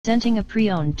Presenting a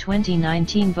pre-owned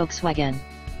 2019 Volkswagen.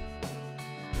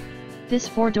 This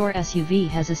four-door SUV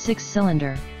has a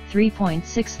six-cylinder,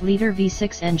 3.6-liter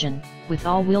V6 engine, with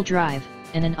all-wheel drive,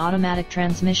 and an automatic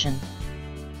transmission.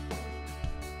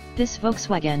 This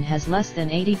Volkswagen has less than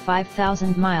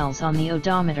 85,000 miles on the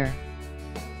odometer.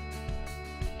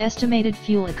 Estimated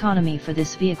fuel economy for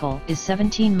this vehicle is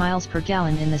 17 miles per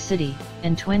gallon in the city,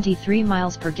 and 23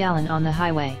 miles per gallon on the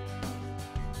highway.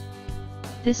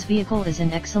 This vehicle is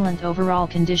in excellent overall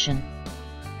condition.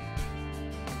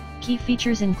 Key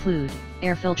features include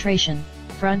air filtration,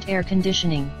 front air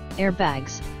conditioning,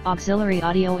 airbags, auxiliary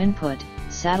audio input,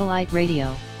 satellite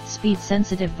radio,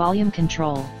 speed-sensitive volume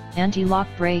control, anti-lock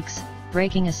brakes,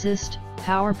 braking assist,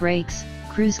 power brakes,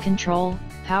 cruise control,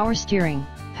 power steering,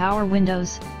 power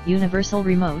windows, universal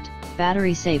remote,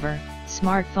 battery saver,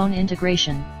 smartphone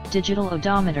integration, digital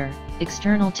odometer,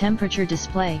 external temperature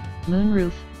display,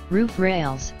 moonroof, roof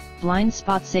rails, blind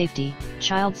spot safety,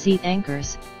 child seat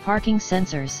anchors, parking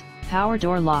sensors, power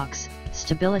door locks,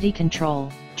 stability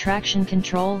control, traction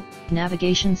control,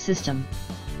 navigation system,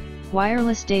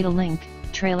 wireless data link,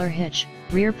 trailer hitch,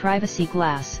 rear privacy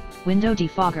glass, window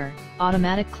defogger,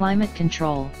 automatic climate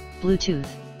control, Bluetooth,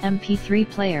 MP3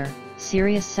 player,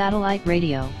 Sirius satellite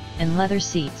radio, and leather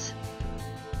seats.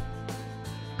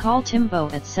 Call Timbo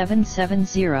at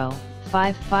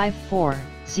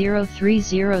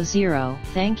 770-554-0300.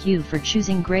 Thank you for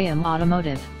choosing Graham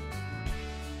Automotive.